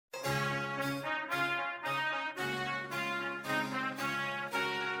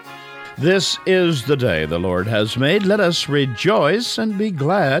This is the day the Lord has made. Let us rejoice and be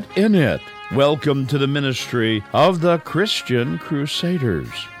glad in it. Welcome to the ministry of the Christian Crusaders.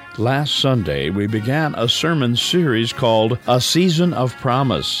 Last Sunday, we began a sermon series called A Season of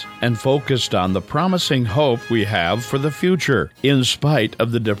Promise and focused on the promising hope we have for the future, in spite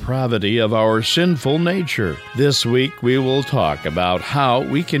of the depravity of our sinful nature. This week, we will talk about how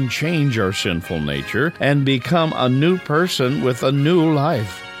we can change our sinful nature and become a new person with a new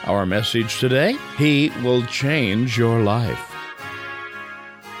life. Our message today, He will change your life.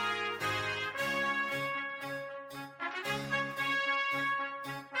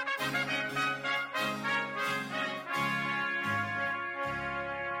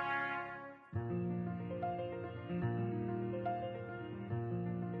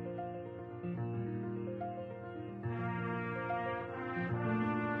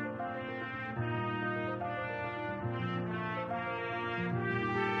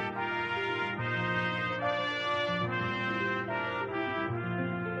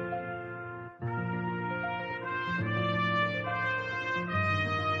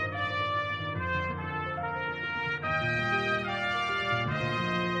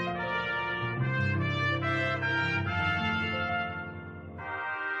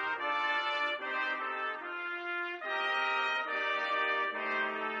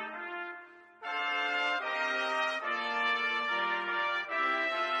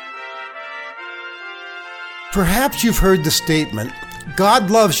 Perhaps you've heard the statement,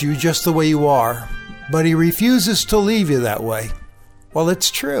 God loves you just the way you are, but He refuses to leave you that way. Well, it's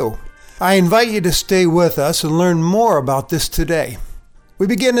true. I invite you to stay with us and learn more about this today. We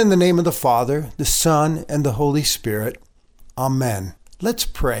begin in the name of the Father, the Son, and the Holy Spirit. Amen. Let's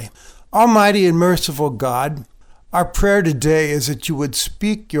pray. Almighty and merciful God, our prayer today is that you would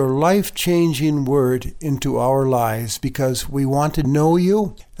speak your life-changing word into our lives because we want to know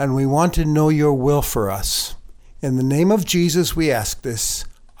you and we want to know your will for us. In the name of Jesus, we ask this.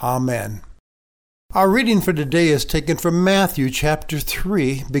 Amen. Our reading for today is taken from Matthew chapter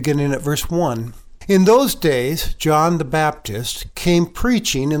 3, beginning at verse 1. In those days, John the Baptist came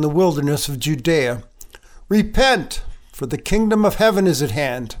preaching in the wilderness of Judea. Repent, for the kingdom of heaven is at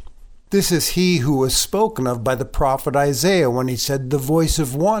hand. This is he who was spoken of by the prophet Isaiah when he said, the voice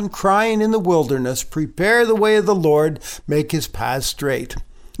of one crying in the wilderness, prepare the way of the Lord, make his paths straight.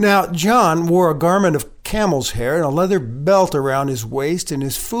 Now, John wore a garment of camel's hair and a leather belt around his waist, and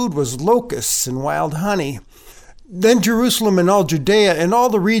his food was locusts and wild honey. Then Jerusalem and all Judea and all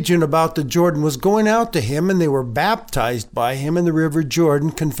the region about the Jordan was going out to him, and they were baptized by him in the river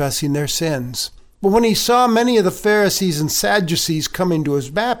Jordan, confessing their sins. But when he saw many of the Pharisees and Sadducees coming to his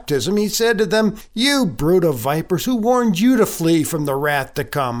baptism, he said to them, You brood of vipers, who warned you to flee from the wrath to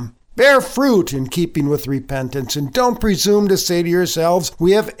come? Bear fruit in keeping with repentance, and don't presume to say to yourselves,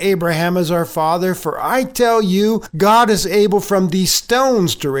 We have Abraham as our father, for I tell you, God is able from these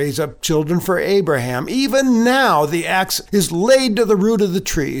stones to raise up children for Abraham. Even now the axe is laid to the root of the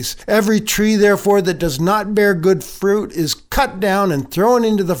trees. Every tree, therefore, that does not bear good fruit is cut down and thrown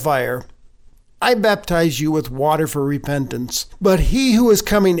into the fire. I baptize you with water for repentance, but he who is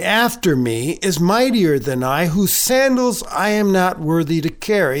coming after me is mightier than I, whose sandals I am not worthy to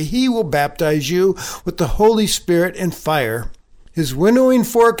carry. He will baptize you with the Holy Spirit and fire. His winnowing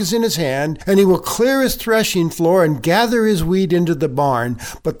fork is in his hand, and he will clear his threshing floor and gather his wheat into the barn,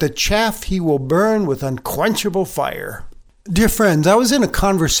 but the chaff he will burn with unquenchable fire. Dear friends, I was in a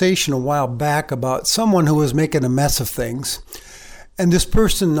conversation a while back about someone who was making a mess of things. And this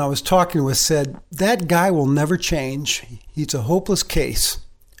person I was talking with said, that guy will never change. He's a hopeless case.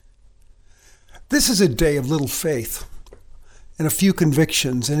 This is a day of little faith and a few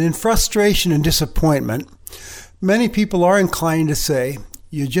convictions. And in frustration and disappointment, many people are inclined to say,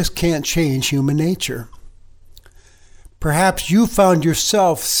 you just can't change human nature. Perhaps you found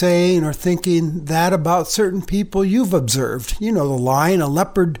yourself saying or thinking that about certain people you've observed. You know the line, a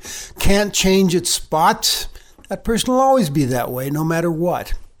leopard can't change its spots. That person will always be that way, no matter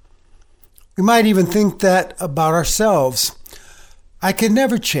what. We might even think that about ourselves. I can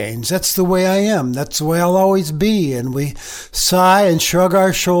never change. That's the way I am. That's the way I'll always be. And we sigh and shrug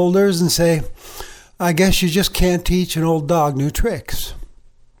our shoulders and say, I guess you just can't teach an old dog new tricks.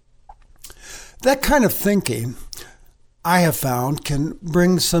 That kind of thinking, I have found, can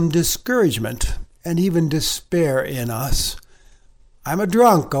bring some discouragement and even despair in us. I'm a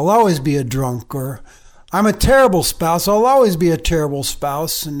drunk. I'll always be a drunk. Or I'm a terrible spouse. I'll always be a terrible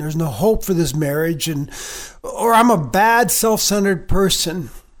spouse, and there's no hope for this marriage. Or I'm a bad, self-centered person,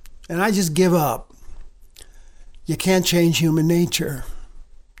 and I just give up. You can't change human nature.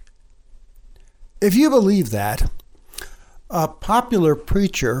 If you believe that, A popular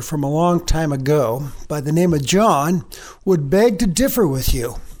preacher from a long time ago by the name of John would beg to differ with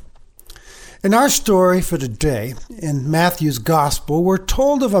you. In our story for today, in Matthew's Gospel, we're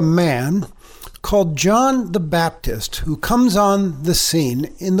told of a man called John the Baptist who comes on the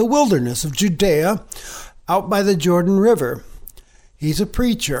scene in the wilderness of Judea out by the Jordan River. He's a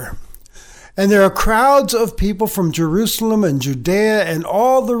preacher. And there are crowds of people from Jerusalem and Judea and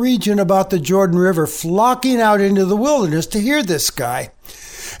all the region about the Jordan River flocking out into the wilderness to hear this guy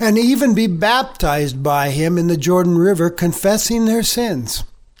and even be baptized by him in the Jordan River, confessing their sins.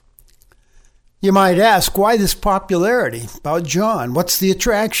 You might ask, why this popularity about John? What's the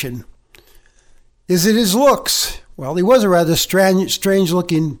attraction? Is it his looks? Well, he was a rather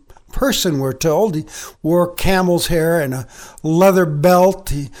strange-looking person, we're told. He wore camel's hair and a leather belt.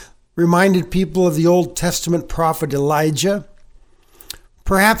 He reminded people of the Old Testament prophet Elijah.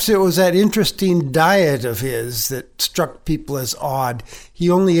 Perhaps it was that interesting diet of his that struck people as odd. He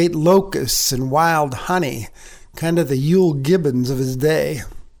only ate locusts and wild honey, kind of the Yule Gibbons of his day.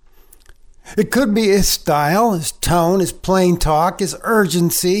 It could be his style, his tone, his plain talk, his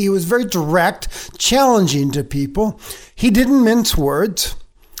urgency. He was very direct, challenging to people. He didn't mince words.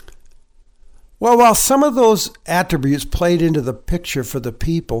 Well, while some of those attributes played into the picture for the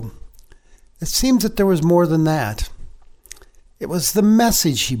people, it seems that there was more than that. It was the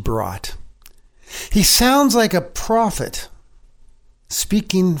message he brought. He sounds like a prophet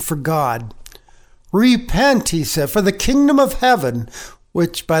speaking for God. Repent, he said, for the kingdom of heaven,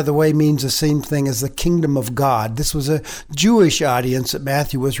 which, by the way, means the same thing as the kingdom of God. This was a Jewish audience that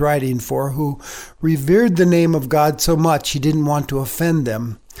Matthew was writing for, who revered the name of God so much he didn't want to offend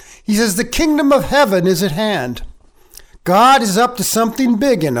them. He says, the kingdom of heaven is at hand. God is up to something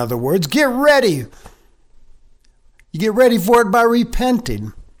big, in other words. Get ready. You get ready for it by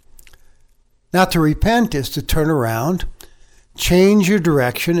repenting. Now, to repent is to turn around, change your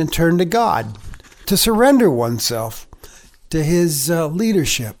direction, and turn to God, to surrender oneself to his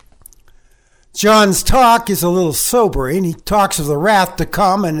leadership. John's talk is a little sobering. He talks of the wrath to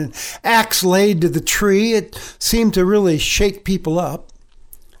come and an axe laid to the tree. It seemed to really shake people up.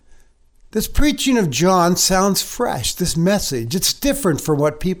 This preaching of John sounds fresh, this message. It's different from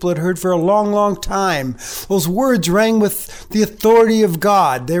what people had heard for a long, long time. Those words rang with the authority of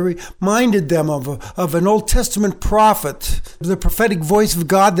God. They reminded them of an Old Testament prophet, the prophetic voice of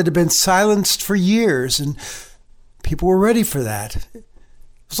God that had been silenced for years, and people were ready for that. It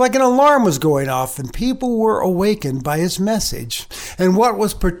was like an alarm was going off, and people were awakened by his message. And what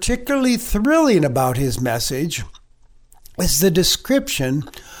was particularly thrilling about his message is the description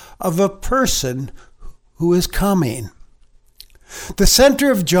of a person who is coming. The center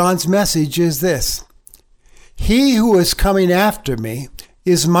of John's message is this: he who is coming after me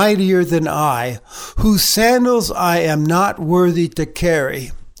is mightier than I, whose sandals I am not worthy to carry.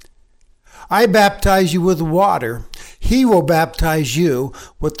 I baptize you with water. He will baptize you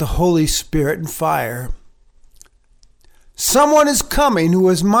with the Holy Spirit and fire. Someone is coming who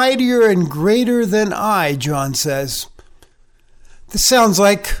is mightier and greater than I, John says. This sounds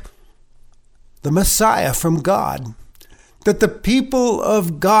like the Messiah from God, that the people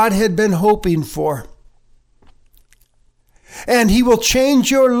of God had been hoping for. And he will change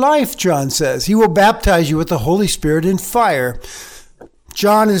your life, John says. He will baptize you with the Holy Spirit and fire.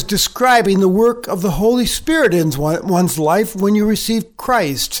 John is describing the work of the Holy Spirit in one's life when you receive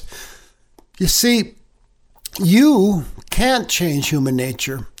Christ. You see, you can't change human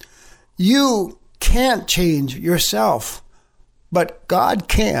nature. You can't change yourself. But God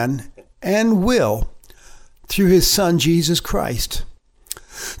can and will through his Son, Jesus Christ.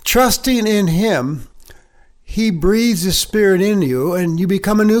 Trusting in him, he breathes his Spirit in you and you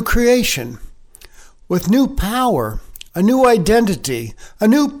become a new creation with new power, a new identity, a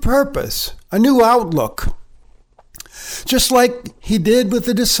new purpose, a new outlook. Just like he did with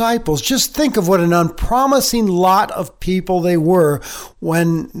the disciples. Just think of what an unpromising lot of people they were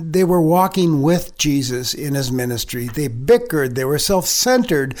when they were walking with Jesus in his ministry. They bickered, they were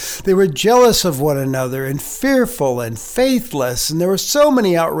self-centered, they were jealous of one another and fearful and faithless, and there were so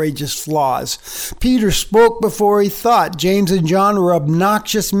many outrageous flaws. Peter spoke before he thought. James and John were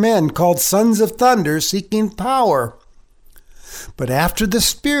obnoxious men called sons of thunder, seeking power. But after the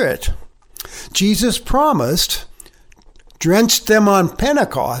Spirit, Jesus promised, drenched them on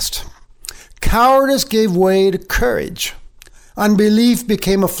Pentecost. Cowardice gave way to courage. Unbelief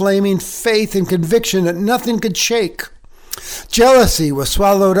became a flaming faith and conviction that nothing could shake. Jealousy was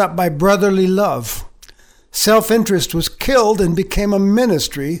swallowed up by brotherly love. Self-interest was killed and became a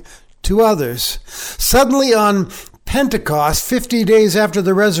ministry to others. Suddenly on Pentecost, 50 days after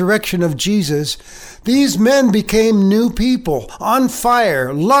the resurrection of Jesus, these men became new people, on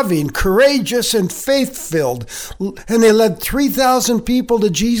fire, loving, courageous, and faith-filled. And they led 3,000 people to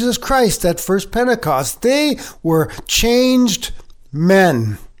Jesus Christ that first Pentecost. They were changed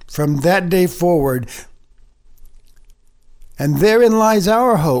men from that day forward. And therein lies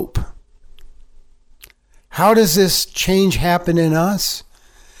our hope. How does this change happen in us?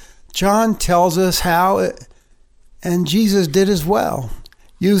 John tells us how, and Jesus did as well,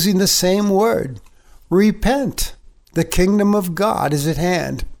 using the same word. Repent. The kingdom of God is at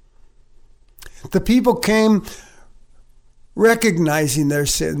hand. The people came recognizing their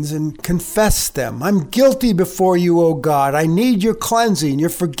sins and confessed them. I'm guilty before you, O God. I need your cleansing, your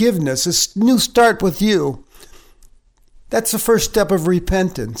forgiveness, a new start with you. That's the first step of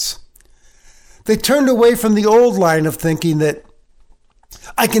repentance. They turned away from the old line of thinking that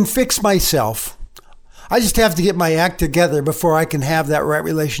I can fix myself. I just have to get my act together before I can have that right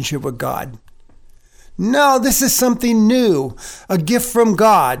relationship with God. No, this is something new, a gift from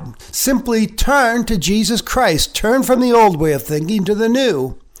God. Simply turn to Jesus Christ. Turn from the old way of thinking to the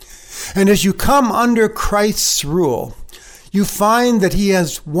new. And as you come under Christ's rule, you find that He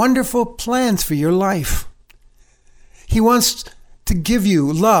has wonderful plans for your life. He wants to give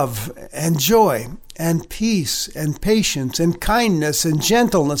you love and joy and peace and patience and kindness and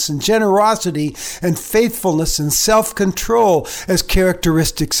gentleness and generosity and faithfulness and self-control as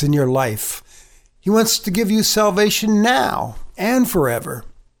characteristics in your life. He wants to give you salvation now and forever.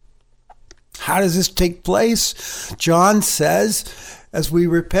 How does this take place? John says, as we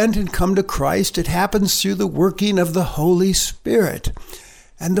repent and come to Christ, it happens through the working of the Holy Spirit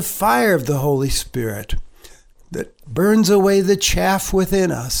and the fire of the Holy Spirit that burns away the chaff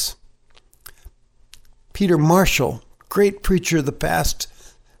within us. Peter Marshall, great preacher of the past,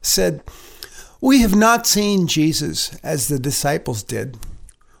 said, "We have not seen Jesus as the disciples did.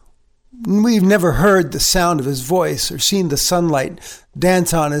 We've never heard the sound of his voice or seen the sunlight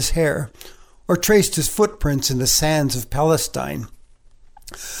dance on his hair or traced his footprints in the sands of Palestine.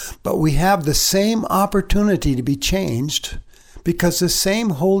 But we have the same opportunity to be changed because the same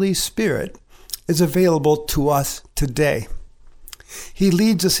Holy Spirit is available to us today. He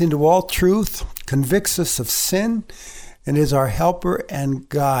leads us into all truth, convicts us of sin, and is our helper and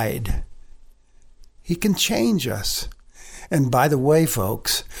guide. He can change us. And by the way,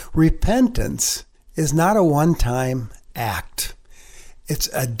 folks, repentance is not a one-time act. It's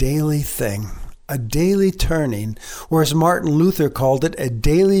a daily thing, a daily turning, or as Martin Luther called it, a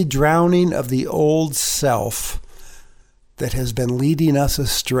daily drowning of the old self that has been leading us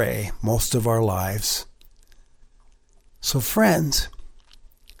astray most of our lives. So friends,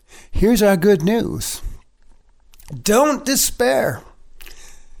 here's our good news. Don't despair.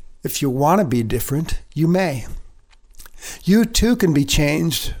 If you want to be different, you may. You too can be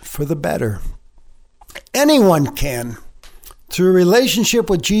changed for the better. Anyone can, through a relationship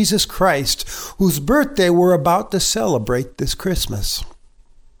with Jesus Christ, whose birthday we're about to celebrate this Christmas.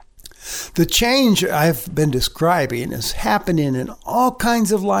 The change I've been describing is happening in all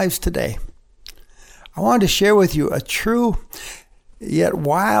kinds of lives today. I wanted to share with you a true, yet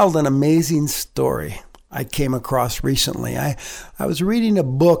wild and amazing story I came across recently. I was reading a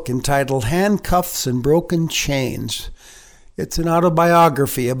book entitled Handcuffs and Broken Chains. It's an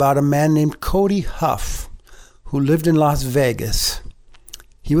autobiography about a man named Cody Huff who lived in Las Vegas.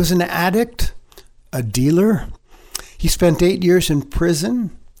 He was an addict, a dealer. He spent 8 years in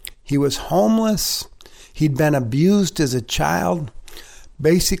prison. He was homeless. He'd been abused as a child.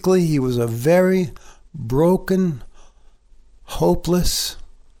 Basically, he was a very broken, hopeless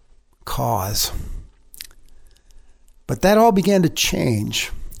cause. But that all began to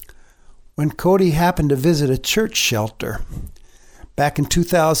change when Cody happened to visit a church shelter back in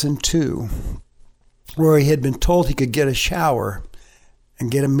 2002, where he had been told he could get a shower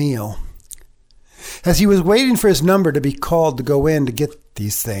and get a meal. As he was waiting for his number to be called to go in to get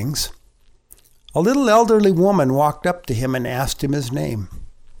these things, a little elderly woman walked up to him and asked him his name.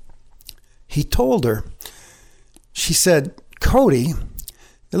 He told her. She said, "Cody,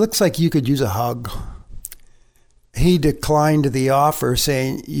 it looks like you could use a hug." He declined the offer,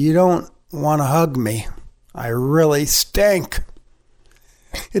 saying, "You don't want to hug me. I really stink."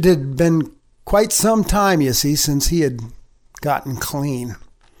 It had been quite some time, you see, since he had gotten clean.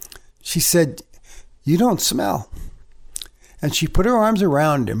 She said, "You don't smell." And she put her arms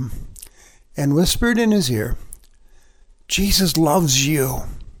around him and whispered in his ear, "Jesus loves you."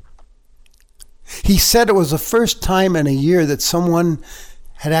 He said it was the first time in a year that someone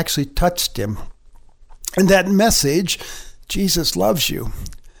had actually touched him. And that message, Jesus loves you,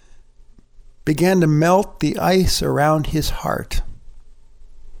 began to melt the ice around his heart.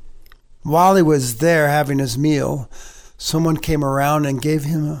 While he was there having his meal, someone came around and gave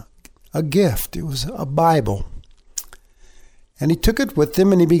him a gift. It was a Bible. And he took it with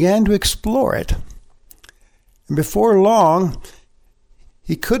him and he began to explore it. And before long,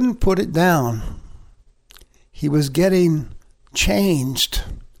 he couldn't put it down. He was getting changed.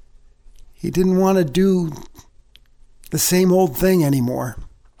 He didn't want to do the same old thing anymore.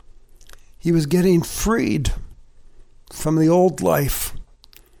 He was getting freed from the old life.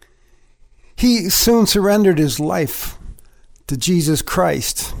 He soon surrendered his life to Jesus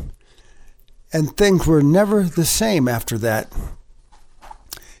Christ, and things were never the same after that.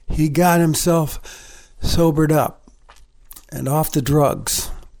 He got himself sobered up and off the drugs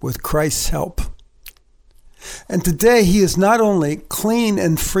with Christ's help. And today he is not only clean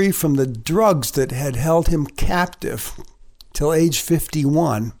and free from the drugs that had held him captive till age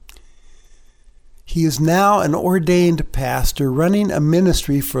 51, he is now an ordained pastor running a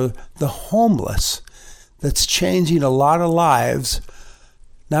ministry for the homeless that's changing a lot of lives,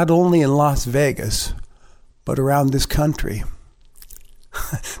 not only in Las Vegas, but around this country.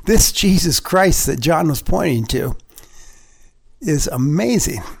 This Jesus Christ that John was pointing to is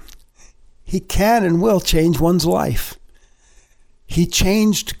amazing. He can and will change one's life. He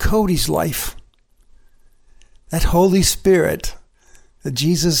changed Cody's life. That Holy Spirit that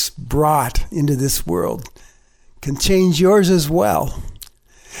Jesus brought into this world can change yours as well,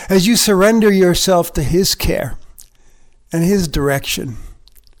 as you surrender yourself to His care and His direction.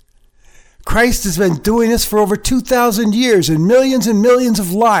 Christ has been doing this for over 2,000 years in millions and millions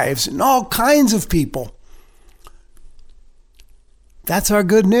of lives and all kinds of people. That's our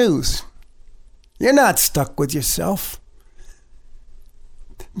good news. You're not stuck with yourself.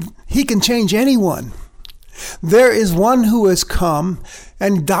 He can change anyone. There is one who has come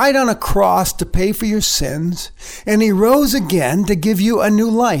and died on a cross to pay for your sins, and He rose again to give you a new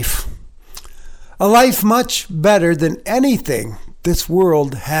life. A life much better than anything this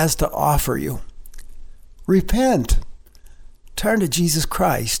world has to offer you. Repent. Turn to Jesus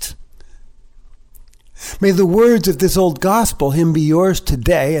Christ. May the words of this old gospel hymn be yours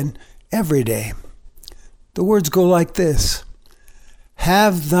today and every day. The words go like this: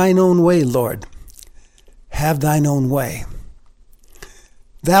 Have thine own way, Lord. Have thine own way.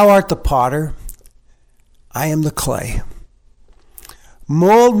 Thou art the potter, I am the clay.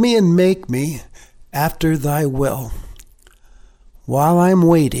 Mold me and make me after thy will. While I'm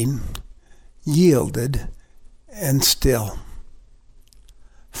waiting, yielded and still.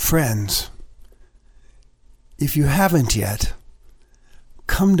 Friends, if you haven't yet,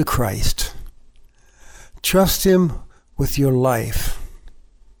 come to Christ. Trust Him with your life.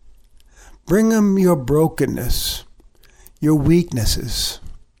 Bring Him your brokenness, your weaknesses,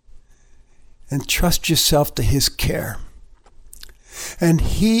 and trust yourself to His care. And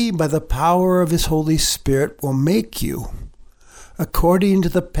He, by the power of His Holy Spirit, will make you according to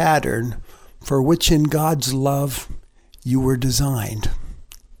the pattern for which in God's love you were designed.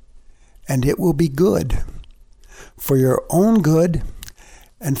 And it will be good, for your own good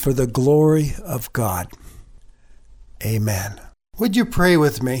and for the glory of God. Amen. Would you pray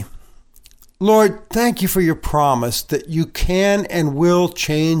with me? Lord, thank you for your promise that you can and will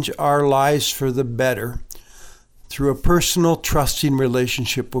change our lives for the better through a personal, trusting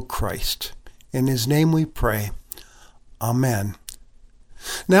relationship with Christ. In His name we pray. Amen.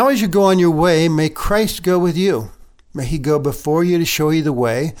 Now as you go on your way, may Christ go with you. May He go before you to show you the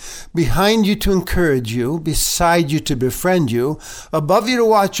way, behind you to encourage you, beside you to befriend you, above you to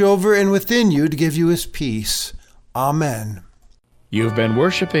watch over, and within you to give you His peace. Amen. You've been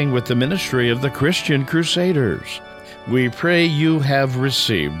worshiping with the ministry of the Christian Crusaders. We pray you have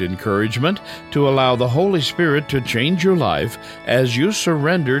received encouragement to allow the Holy Spirit to change your life as you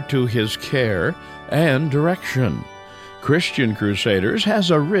surrender to His care and direction. Christian Crusaders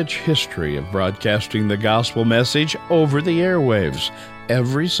has a rich history of broadcasting the gospel message over the airwaves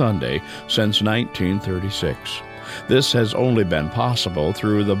every Sunday since 1936. This has only been possible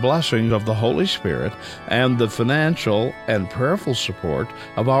through the blessings of the Holy Spirit and the financial and prayerful support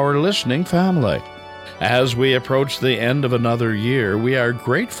of our listening family. As we approach the end of another year, we are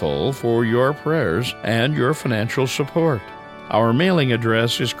grateful for your prayers and your financial support. Our mailing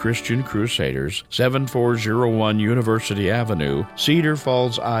address is Christian Crusaders, 7401 University Avenue, Cedar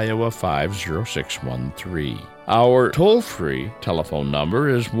Falls, Iowa 50613. Our toll-free telephone number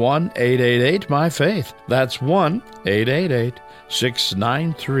is 1-888-MY-FAITH. That's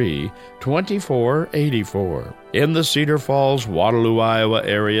 1-888-693-2484. In the Cedar Falls, Waterloo, Iowa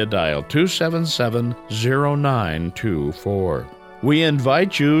area, dial 277-0924. We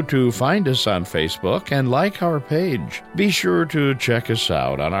invite you to find us on Facebook and like our page. Be sure to check us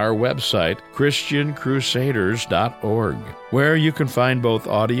out on our website, ChristianCrusaders.org, where you can find both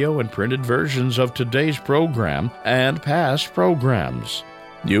audio and printed versions of today's program and past programs.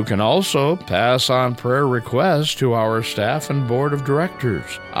 You can also pass on prayer requests to our staff and board of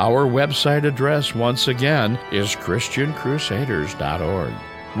directors. Our website address, once again, is ChristianCrusaders.org.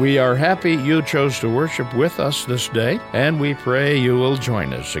 We are happy you chose to worship with us this day, and we pray you will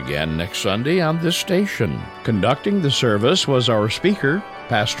join us again next Sunday on this station. Conducting the service was our speaker,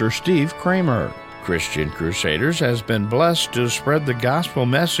 Pastor Steve Kramer. Christian Crusaders has been blessed to spread the gospel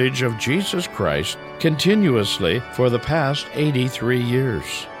message of Jesus Christ continuously for the past 83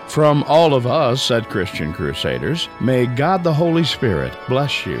 years. From all of us at Christian Crusaders, may God the Holy Spirit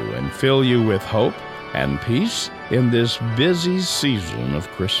bless you and fill you with hope and peace in this busy season of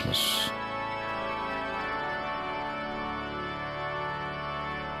Christmas.